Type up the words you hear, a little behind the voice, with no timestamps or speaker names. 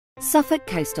Suffolk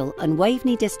Coastal and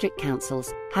Waveney District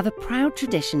Councils have a proud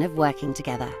tradition of working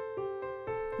together.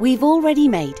 We've already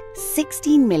made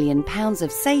 £16 million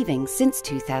of savings since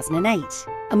 2008,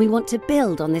 and we want to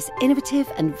build on this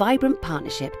innovative and vibrant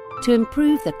partnership to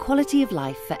improve the quality of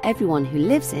life for everyone who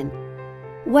lives in,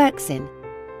 works in,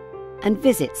 and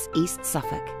visits East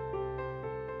Suffolk.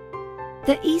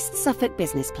 The East Suffolk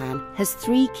Business Plan has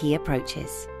 3 key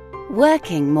approaches.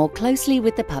 Working more closely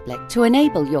with the public to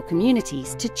enable your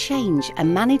communities to change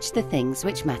and manage the things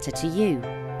which matter to you.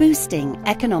 Boosting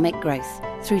economic growth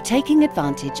through taking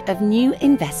advantage of new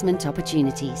investment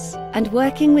opportunities. And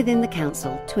working within the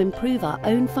council to improve our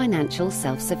own financial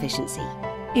self-sufficiency.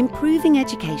 Improving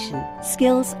education,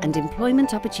 skills and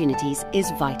employment opportunities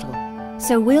is vital.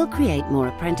 So we'll create more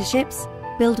apprenticeships,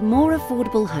 build more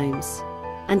affordable homes,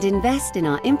 and invest in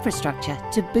our infrastructure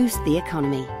to boost the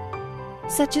economy,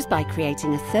 such as by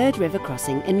creating a 3rd river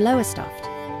crossing in Lowestoft.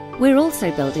 We're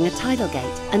also building a tidal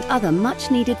gate and other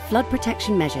much-needed flood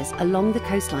protection measures along the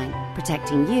coastline,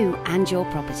 protecting you and your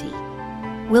property.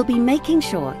 We'll be making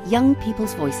sure young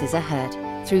people's voices are heard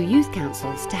through youth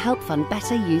councils to help fund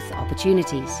better youth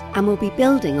opportunities. And we'll be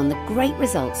building on the great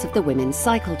results of the Women's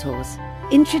Cycle Tours,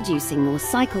 introducing more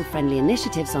cycle-friendly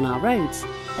initiatives on our roads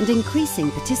and increasing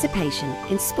participation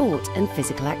in sport and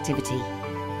physical activity.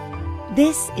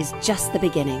 This is just the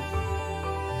beginning.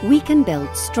 We can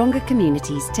build stronger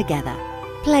communities together.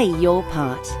 Play your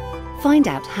part. Find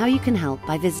out how you can help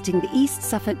by visiting the East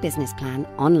Suffolk Business Plan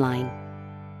online.